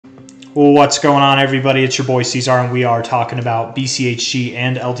Well, what's going on, everybody? It's your boy C-Zar, and we are talking about BCHG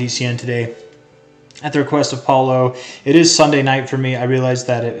and LTCN today. At the request of Paulo, it is Sunday night for me. I realized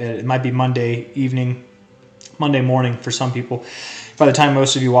that it might be Monday evening, Monday morning for some people. By the time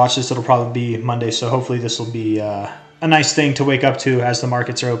most of you watch this, it'll probably be Monday, so hopefully this will be a nice thing to wake up to as the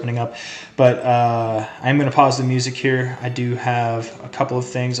markets are opening up. But I'm going to pause the music here. I do have a couple of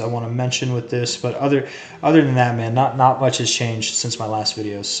things I want to mention with this, but other than that, man, not much has changed since my last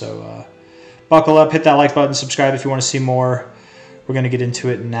videos. So buckle up, hit that like button, subscribe if you want to see more. We're going to get into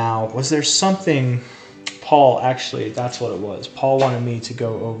it now. Was there something, Paul, actually, that's what it was. Paul wanted me to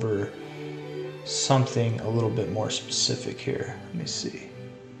go over something a little bit more specific here. Let me see.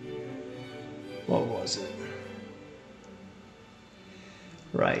 What was it?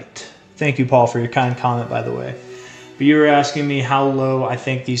 Right. Thank you, Paul, for your kind comment, by the way. But you were asking me how low I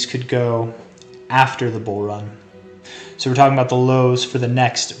think these could go after the bull run. So we're talking about the lows for the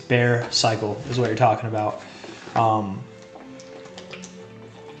next bear cycle is what you're talking about.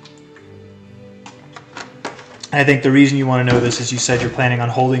 I think the reason you want to know this is you said you're planning on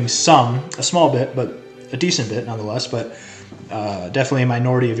holding a small bit, but a decent bit nonetheless, but definitely a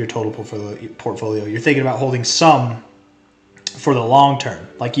minority of your total portfolio. You're thinking about holding some for the long term,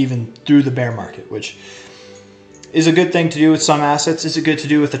 like even through the bear market, which is a good thing to do with some assets. Is it good to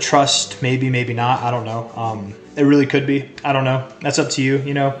do with a trust? Maybe, maybe not. I don't know. It really could be. I don't know. That's up to you.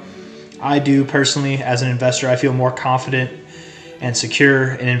 You know, I do personally, as an investor, I feel more confident and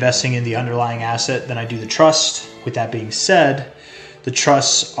secure in investing in the underlying asset than I do the trust. With that being said, the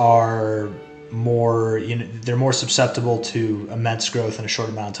trusts are more, they're more susceptible to immense growth in a short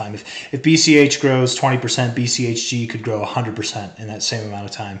amount of time. If BCH grows 20%, BCHG could grow 100% in that same amount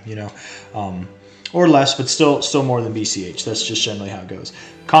of time, or less, but still more than BCH. That's just generally how it goes.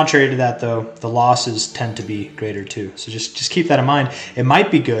 Contrary to that, though, the losses tend to be greater too. So just keep that in mind. It might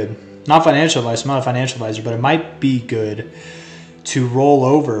be good, not financial advice, I'm not a financial advisor, but it might be good to roll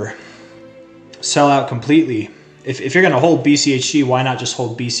over, sell out completely. If you're going to hold BCHG, why not just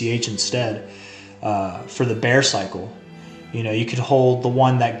hold BCH instead for the bear cycle? You could hold the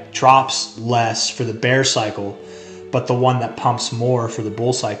one that drops less for the bear cycle, but the one that pumps more for the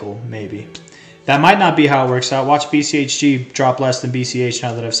bull cycle, maybe. That might not be how it works out. Watch BCHG drop less than BCH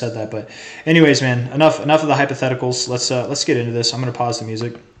now that I've said that. But anyways, man, enough of the hypotheticals. Let's get into this. I'm going to pause the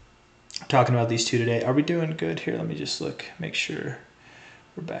music. I'm talking about these two today. Are we doing good here? Let me just look, make sure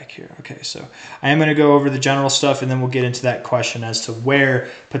we're back here. Okay, so I am going to go over the general stuff, and then we'll get into that question as to where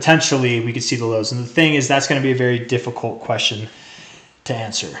potentially we could see the lows. And the thing is, that's going to be a very difficult question to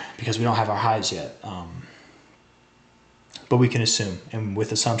answer because we don't have our highs yet. But we can assume, and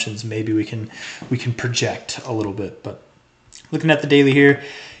with assumptions, maybe we can project a little bit. But looking at the daily here,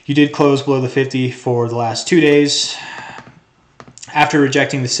 you did close below the 50 for the last 2 days. After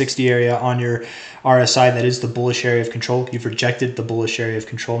rejecting the 60 area on your RSI, that is the bullish area of control. You've rejected the bullish area of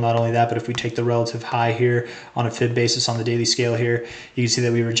control. Not only that, but if we take the relative high here on a fib basis on the daily scale here, you can see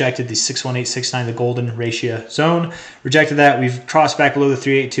that we rejected the 61869, the golden ratio zone. Rejected that. We've crossed back below the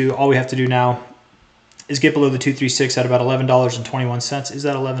 382. All we have to do now is get below the 236 at about $11.21. Is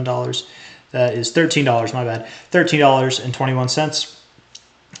that $11? That is $13, my bad. $13.21.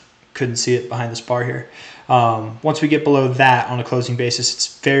 Couldn't see it behind this bar here. Once we get below that on a closing basis,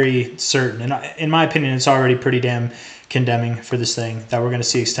 it's very certain, and in my opinion, it's already pretty damn condemning for this thing, that we're going to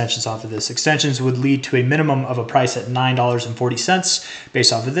see extensions off of this. Extensions would lead to a minimum of a price at $9.40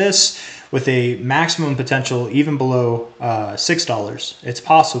 based off of this, with a maximum potential even below $6. It's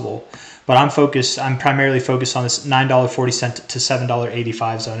possible, but I'm primarily focused on this $9.40 to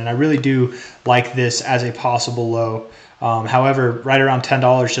 $7.85 zone, and I really do like this as a possible low. However, right around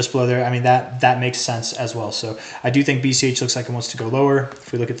 $10 just below there, I mean, that makes sense as well. So I do think BCH looks like it wants to go lower.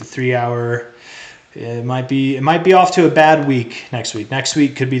 If we look at the 3 hour, it might be off to a bad week next week. Next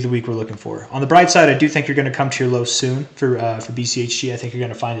week could be the week we're looking for. On the bright side, I do think you're going to come to your low soon for BCHG. I think you're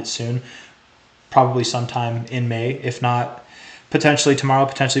going to find it soon, probably sometime in May, if not potentially tomorrow,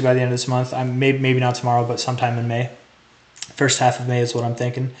 potentially by the end of this month. Maybe not tomorrow, but sometime in May. First half of May is what I'm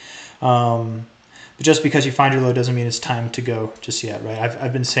thinking. But just because you find your low doesn't mean it's time to go just yet, right?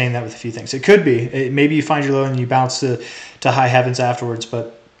 I've been saying that with a few things. It could be. Maybe you find your low and you bounce to high heavens afterwards,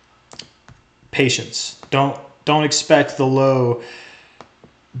 but patience. Don't expect the low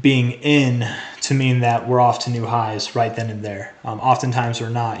being in to mean that we're off to new highs right then and there. Oftentimes we're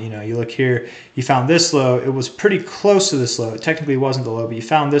not. You look here, you found this low. It was pretty close to this low. It technically wasn't the low, but you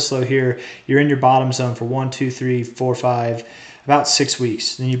found this low here. You're in your bottom zone for 1, 2, 3, 4, 5, about 6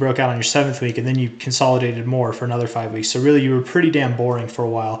 weeks. Then you broke out on your 7th week, and then you consolidated more for another 5 weeks. So really, you were pretty damn boring for a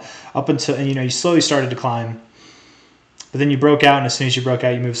while up until, and you slowly started to climb. But then you broke out, and as soon as you broke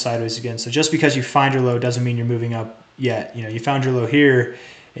out, you moved sideways again. So just because you find your low doesn't mean you're moving up yet. You know, you found your low here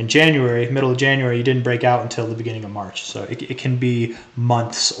in January, middle of January, you didn't break out until the beginning of March. So it can be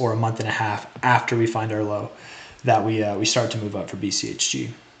months or a month and a half after we find our low that we start to move up for BCHG.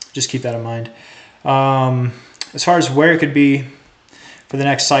 Just keep that in mind. As far as where it could be for the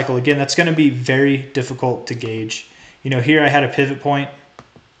next cycle, again, that's going to be very difficult to gauge. You know, here I had a pivot point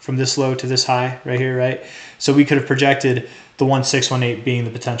from this low to this high right here, right? So we could have projected the 1618 being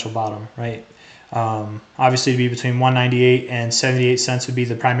the potential bottom, right? Obviously, to be between 198 and 78 cents would be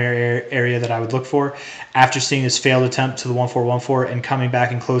the primary area that I would look for. After seeing this failed attempt to the 1414 and coming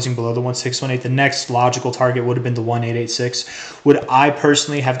back and closing below the 1618, the next logical target would have been the 1886. Would I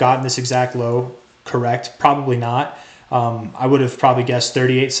personally have gotten this exact low correct? Probably not. I would have probably guessed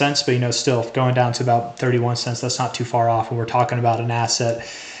 38 cents, but, you know, still going down to about 31 cents, that's not too far off when we're talking about an asset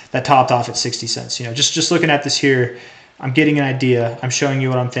that topped off at 60 cents. You know, just looking at this here, I'm getting an idea. I'm showing you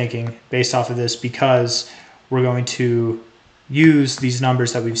what I'm thinking based off of this, because we're going to use these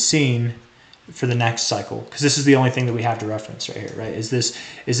numbers that we've seen for the next cycle, because this is the only thing that we have to reference right here, right? Is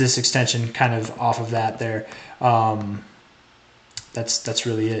this extension kind of off of that there? That's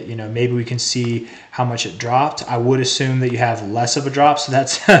really it. You know, maybe we can see how much it dropped. I would assume that you have less of a drop, so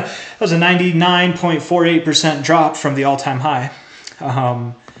that was a 99.48% drop from the all-time high.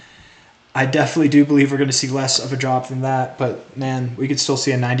 I definitely do believe we're going to see less of a drop than that, but man, we could still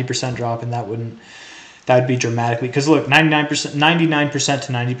see a 90% drop, and that would be dramatically, because look, 99% to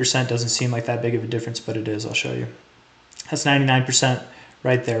 90% doesn't seem like that big of a difference, but it is. I'll show you. That's 99%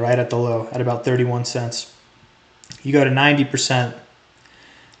 right there, right at the low, at about 31 cents. You go to 90%,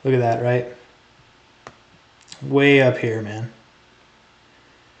 look at that, right? Way up here, man.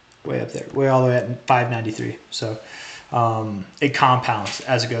 Way up there, way all the way at 593. So it compounds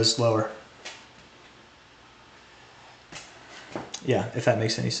as it goes lower. Yeah, if that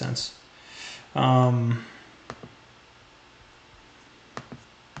makes any sense.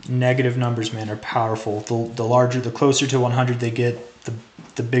 Negative numbers, man, are powerful. The closer to 100 they get,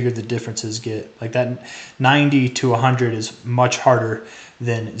 the bigger the differences get. Like that 90 to 100 is much harder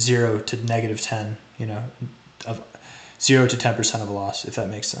than 0 to -10, you know, of 0 to 10% of a loss, if that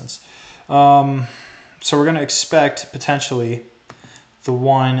makes sense. So we're going to expect potentially the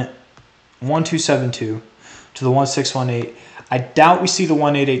 1272 to the 1618. I doubt we see the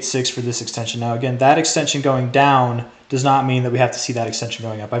 1886 for this extension. Now, again, that extension going down does not mean that we have to see that extension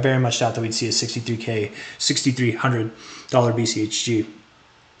going up. I very much doubt that we'd see a $6,300 BCHG.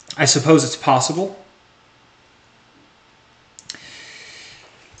 I suppose it's possible.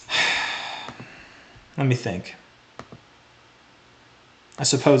 Let me think. I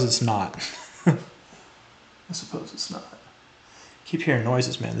suppose it's not. I suppose it's not. Keep hearing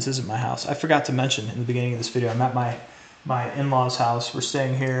noises, man. This isn't my house. I forgot to mention in the beginning of this video, I'm at my in-laws' house. We're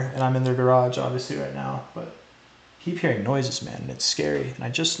staying here, and I'm in their garage, obviously, right now. But keep hearing noises, man, and it's scary. And I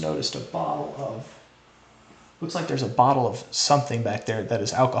just noticed a bottle of, looks like there's a bottle of something back there that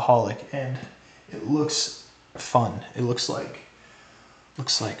is alcoholic, and it looks fun. It looks like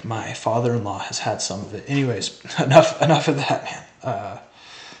my father-in-law has had some of it. Anyways, enough of that, man.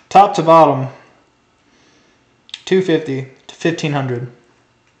 Top to bottom, 250 to 1500.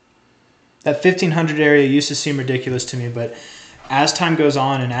 That 1500 area used to seem ridiculous to me, but as time goes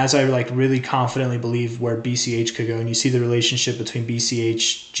on and as I really confidently believe where BCH could go, and you see the relationship between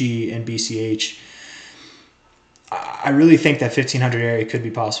BCHG and BCH, I really think that 1500 area could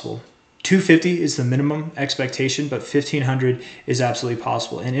be possible. 250 is the minimum expectation, but 1500 is absolutely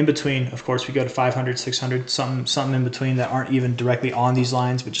possible. And in between, of course, we go to 500, 600, something in between that aren't even directly on these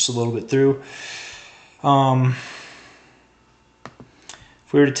lines, but just a little bit through.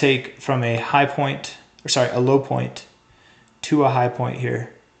 If we were to take from a high point, a low point to a high point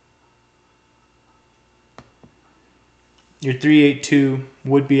here, your 382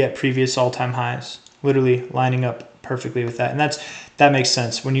 would be at previous all-time highs, literally lining up perfectly with that. And that makes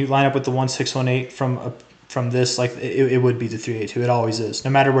sense. When you line up with the 1618 from this, like it would be the 382. It always is,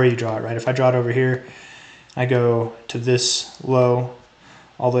 no matter where you draw it, right? If I draw it over here, I go to this low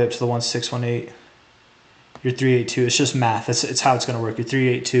all the way up to the 1618. Your 382, it's just math. It's how it's going to work. Your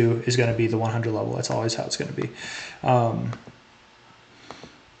 382 is going to be the 100 level. That's always how it's going to be.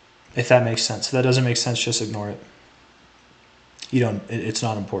 If that makes sense. If that doesn't make sense, just ignore it. It's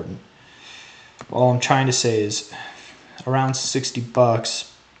not important. All I'm trying to say is around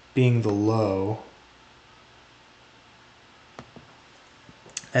 $60 being the low,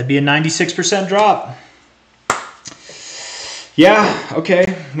 that'd be a 96% drop. Yeah,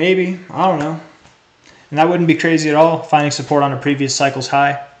 okay, maybe. I don't know. And that wouldn't be crazy at all, finding support on a previous cycle's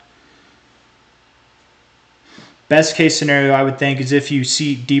high. Best case scenario, I would think, is if you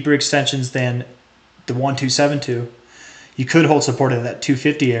see deeper extensions than the 1272, you could hold support at that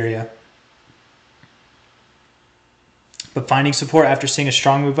 250 area. But finding support after seeing a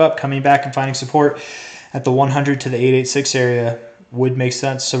strong move up, coming back and finding support at the 100 to the 886 area would make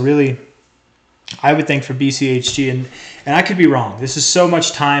sense. So really, I would think for BCHG, and I could be wrong. This is so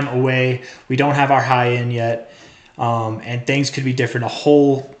much time away. We don't have our high in yet, and things could be different. A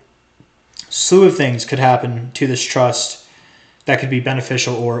whole slew of things could happen to this trust that could be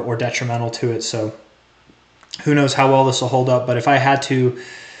beneficial or detrimental to it. So who knows how well this will hold up. But if I had to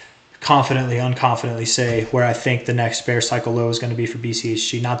unconfidently say where I think the next bear cycle low is going to be for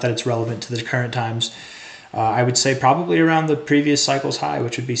BCHG, not that it's relevant to the current times, I would say probably around the previous cycle's high,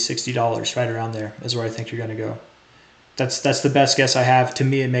 which would be $60, right around there is where I think you're going to go. That's the best guess I have. To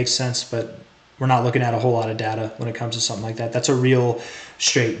me, it makes sense, but we're not looking at a whole lot of data when it comes to something like that. That's a real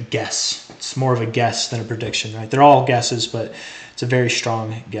straight guess. It's more of a guess than a prediction, right? They're all guesses, but it's a very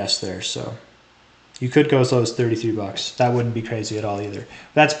strong guess there. So you could go as low as $33. That wouldn't be crazy at all either.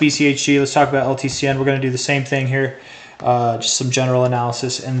 That's BCHG. Let's talk about LTCN. We're going to do the same thing here, just some general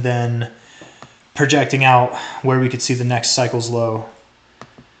analysis, and then projecting out where we could see the next cycle's low.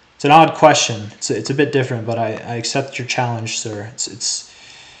 It's an odd question. It's a bit different, but I accept your challenge, sir.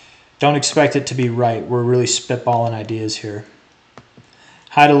 Don't expect it to be right. We're really spitballing ideas here.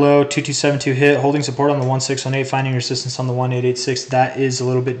 High to low, 2272 hit, holding support on the 1618, finding resistance on the 1886. That is a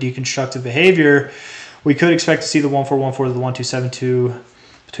little bit deconstructive behavior. We could expect to see the 1414 to the 1272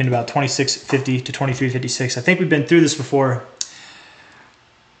 between about 2650 to 2356. I think we've been through this before.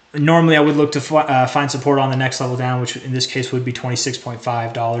 Normally, I would look to find support on the next level down, which in this case would be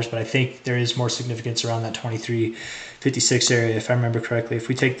 $26.5, but I think there is more significance around that 2356 area, if I remember correctly. If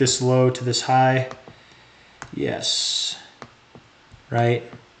we take this low to this high, yes, right?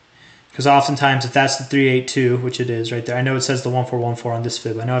 Because oftentimes, if that's the 382, which it is right there, I know it says the 1414 on this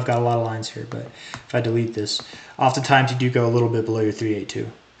fib. I know I've got a lot of lines here, but if I delete this, oftentimes you do go a little bit below your 382.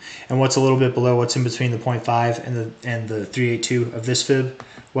 And what's a little bit below, what's in between the 0.5 and the 382 of this fib?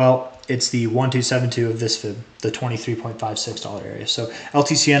 Well, it's the 1272 of this fib, the $23.56 area. So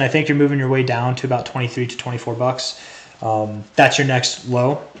LTCN, I think you're moving your way down to about 23 to 24 bucks. That's your next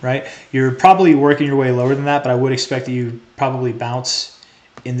low, right? You're probably working your way lower than that, but I would expect that you probably bounce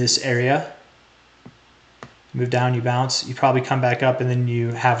in this area. Move down, you bounce, you probably come back up, and then you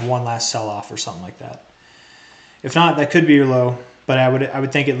have one last sell-off or something like that. If not, that could be your low, but I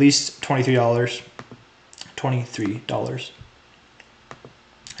would think at least $23. $23.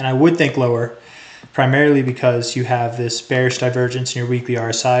 And I would think lower, primarily because you have this bearish divergence in your weekly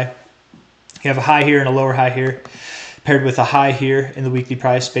RSI. You have a high here and a lower high here, paired with a high here in the weekly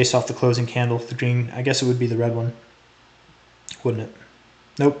price based off the closing candle. The green, I guess it would be the red one, wouldn't it?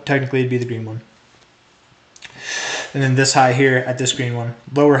 Nope, technically it'd be the green one. And then this high here at this green one.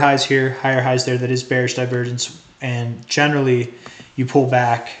 Lower highs here, higher highs there. That is bearish divergence. And generally, you pull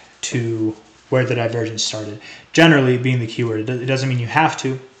back to where the divergence started. Generally being the keyword. It doesn't mean you have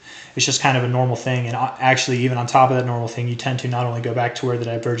to. It's just kind of a normal thing. And actually, even on top of that normal thing, you tend to not only go back to where the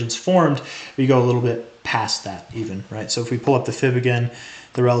divergence formed, but you go a little bit past that even, right? So if we pull up the fib again,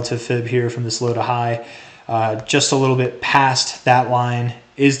 the relative fib here from this low to high, just a little bit past that line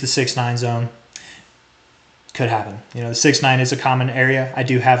is the 6-9 zone. Could happen. You know, the 6-9 is a common area. I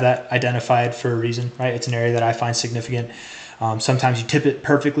do have that identified for a reason, right? It's an area that I find significant. Sometimes you tip it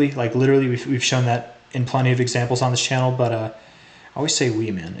perfectly, like literally we've shown that in plenty of examples on this channel, but I always say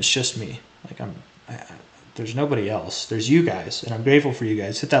we, man. It's just me. Like there's nobody else. There's you guys, and I'm grateful for you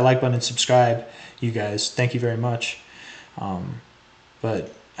guys. Hit that like button and subscribe, you guys. Thank you very much. But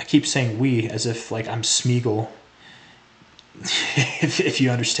I keep saying we as if like I'm Smeagol, if you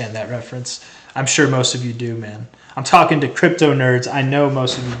understand that reference. I'm sure most of you do, man. I'm talking to crypto nerds. I know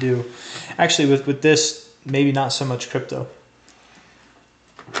most of you do. Actually, with this, maybe not so much crypto.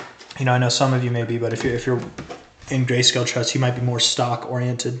 You know, I know some of you may be, but if you're in Grayscale Trust, you might be more stock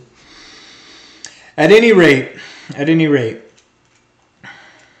oriented. At any rate,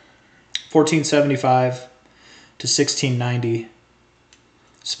 1475 to 1690,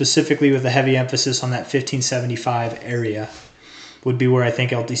 specifically with a heavy emphasis on that 1575 area, would be where I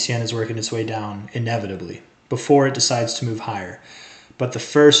think LTCN is working its way down inevitably before it decides to move higher. But the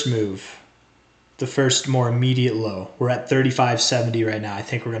first move, the first more immediate low, we're at 35.70 right now. I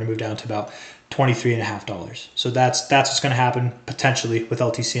think we're going to move down to about $23.50. So that's what's going to happen potentially with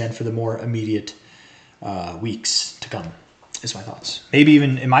LTCN for the more immediate weeks to come, is my thoughts. Maybe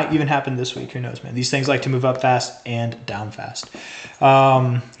even it might even happen this week. Who knows, man? These things like to move up fast and down fast.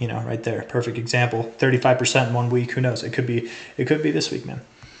 You know, right there, perfect example. 35% in 1 week. Who knows? It could be this week, man.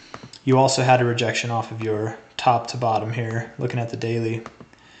 You also had a rejection off of your top to bottom here, looking at the daily.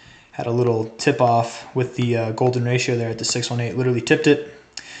 Had a little tip off with the golden ratio there at the 618. Literally tipped it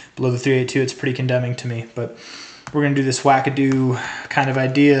below the 382. It's pretty condemning to me, but we're going to do this wackadoo kind of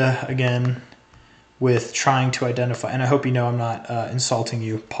idea again with trying to identify. And I hope you know I'm not insulting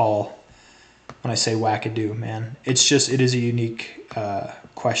you, Paul, when I say wackadoo, man. It's just, it is a unique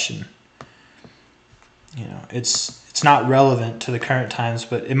question. You know, it's not relevant to the current times,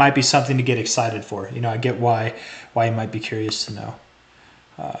 but it might be something to get excited for. You know, I get why you might be curious to know.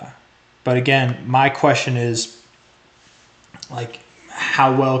 But again, my question is, like,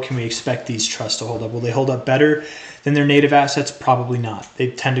 how well can we expect these trusts to hold up? Will they hold up better than their native assets? Probably not.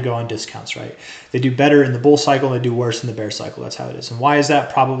 They tend to go on discounts, right? They do better in the bull cycle, and they do worse in the bear cycle. That's how it is. And why is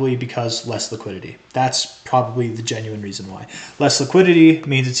that? Probably because less liquidity. That's probably the genuine reason why. Less liquidity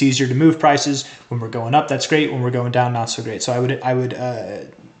means it's easier to move prices. When we're going up, that's great. When we're going down, not so great. So I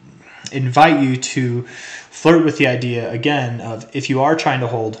would invite you to flirt with the idea, again, of if you are trying to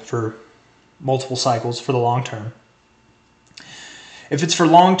hold for multiple cycles for the long term. If it's for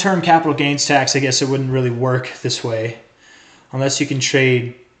long-term capital gains tax, I guess it wouldn't really work this way unless you can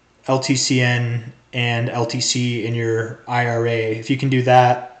trade LTCN and LTC in your IRA. If you can do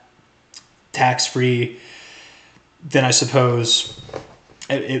that tax-free, then I suppose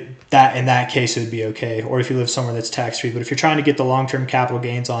that in that case it would be okay. Or if you live somewhere that's tax-free. But if you're trying to get the long-term capital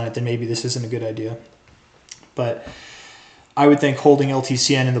gains on it, then maybe this isn't a good idea. But I would think holding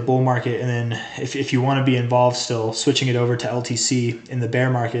LTCN in the bull market, and then if you want to be involved still, switching it over to LTC in the bear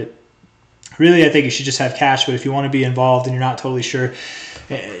market. Really, I think you should just have cash, but if you want to be involved and you're not totally sure,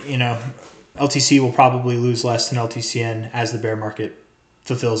 you know, LTC will probably lose less than LTCN as the bear market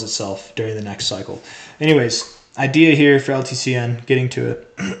fulfills itself during the next cycle. Anyways, idea here for LTCN, getting to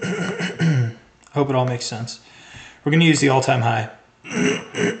it. I hope it all makes sense. We're going to use the all-time high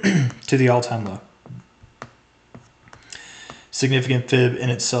to the all-time low. Significant fib in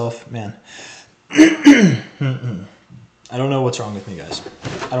itself, man. I don't know what's wrong with me, guys.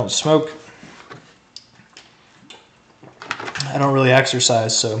 I don't smoke. I don't really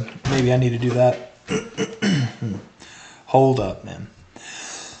exercise, so maybe I need to do that. Hold up, man.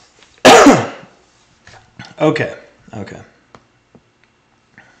 Okay.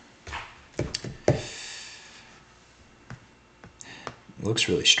 Looks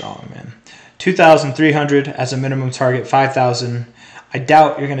really strong, man. 2,300 as a minimum target, 5,000. I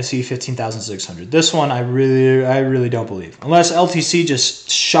doubt you're going to see 15,600. This one, I really don't believe. Unless LTC just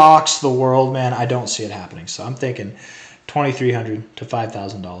shocks the world, man, I don't see it happening. So I'm thinking $2,300 to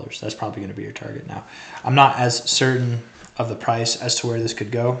 $5,000. That's probably going to be your target now. I'm not as certain of the price as to where this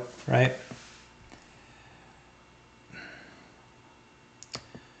could go, right?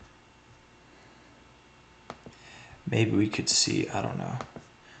 Maybe we could see, I don't know.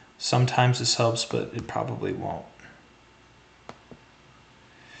 Sometimes this helps, but it probably won't.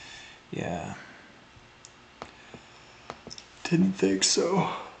 Yeah. Didn't think so.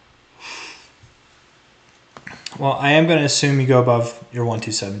 Well, I am going to assume you go above your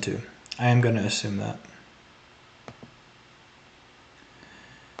 1272. I am going to assume that.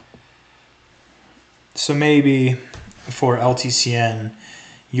 So maybe for LTCN,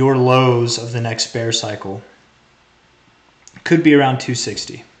 your lows of the next bear cycle could be around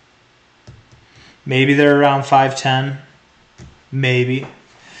 260. Maybe they're around 510. Maybe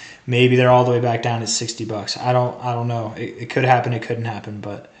they're all the way back down at $60. I don't know. It could happen. It couldn't happen,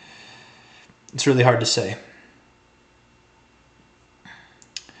 but it's really hard to say.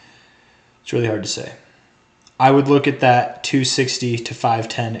 It's really hard to say. I would look at that 260 to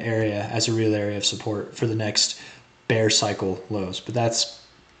 510 area as a real area of support for the next bear cycle lows. But that's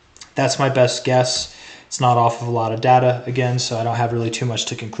my best guess. It's not off of a lot of data again, so I don't have really too much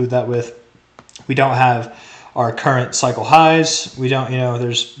to conclude that with. We don't have our current cycle highs. We don't,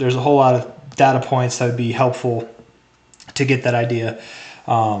 there's a whole lot of data points that would be helpful to get that idea.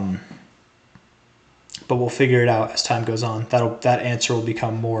 But we'll figure it out as time goes on. That answer will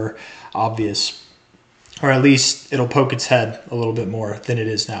become more obvious, or at least it'll poke its head a little bit more than it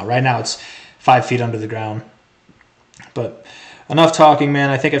is now. Right now it's 5 feet under the ground. But enough talking, man.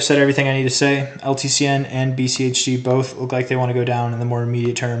 I think I've said everything I need to say. LTCN and BCHG both look like they want to go down in the more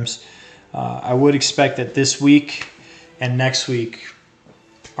immediate terms. I would expect that this week and next week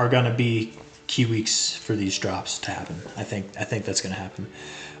are going to be key weeks for these drops to happen. I think that's going to happen.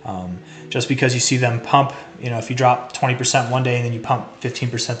 Just because you see them pump, if you drop 20% one day and then you pump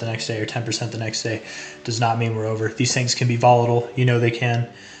 15% the next day or 10% the next day, does not mean we're over. These things can be volatile. They can.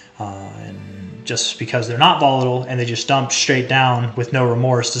 And just because they're not volatile and they just dump straight down with no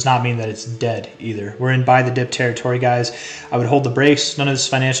remorse does not mean that it's dead either. We're in buy the dip territory, guys. I would hold the brakes. None of this is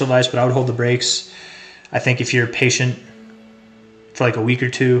financial advice, but I would hold the brakes I think if you're patient for like a week or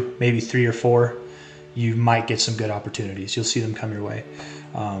two, maybe 3 or 4, you might get some good opportunities. You'll see them come your way.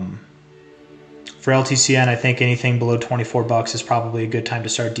 For LTCN, I think anything below $24 is probably a good time to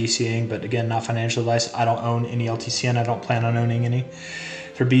start DCAing, but again, not financial advice. I don't own any LTCN. I don't plan on owning any.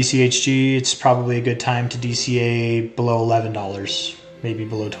 For BCHG, it's probably a good time to DCA below $11, maybe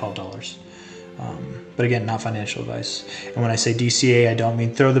below $12. But again, not financial advice. And when I say DCA, I don't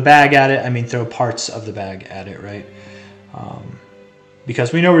mean throw the bag at it. I mean throw parts of the bag at it, right?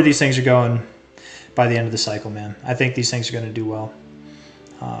 Because we know where these things are going by the end of the cycle, man. I think these things are going to do well.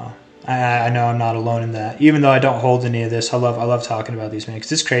 I know I'm not alone in that. Even though I don't hold any of this, I love talking about these, man,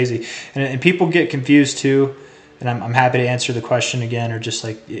 because it's crazy. And people get confused too. And I'm happy to answer the question again, or just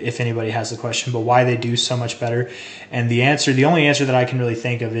like if anybody has the question, but why they do so much better. And the only answer that I can really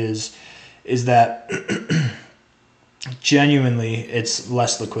think of is that genuinely it's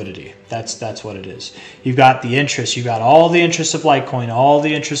less liquidity. That's what it is. You've got the interest. You've got all the interest of Litecoin, all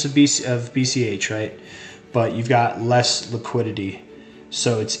the interest of BCH, right? But you've got less liquidity.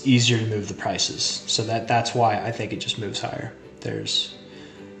 So it's easier to move the prices. So that's why I think it just moves higher. There's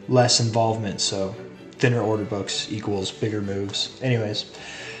less involvement, so thinner order books equals bigger moves. Anyways,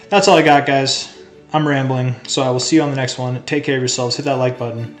 that's all I got, guys. I'm rambling, so I will see you on the next one. Take care of yourselves. Hit that like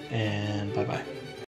button, and bye-bye.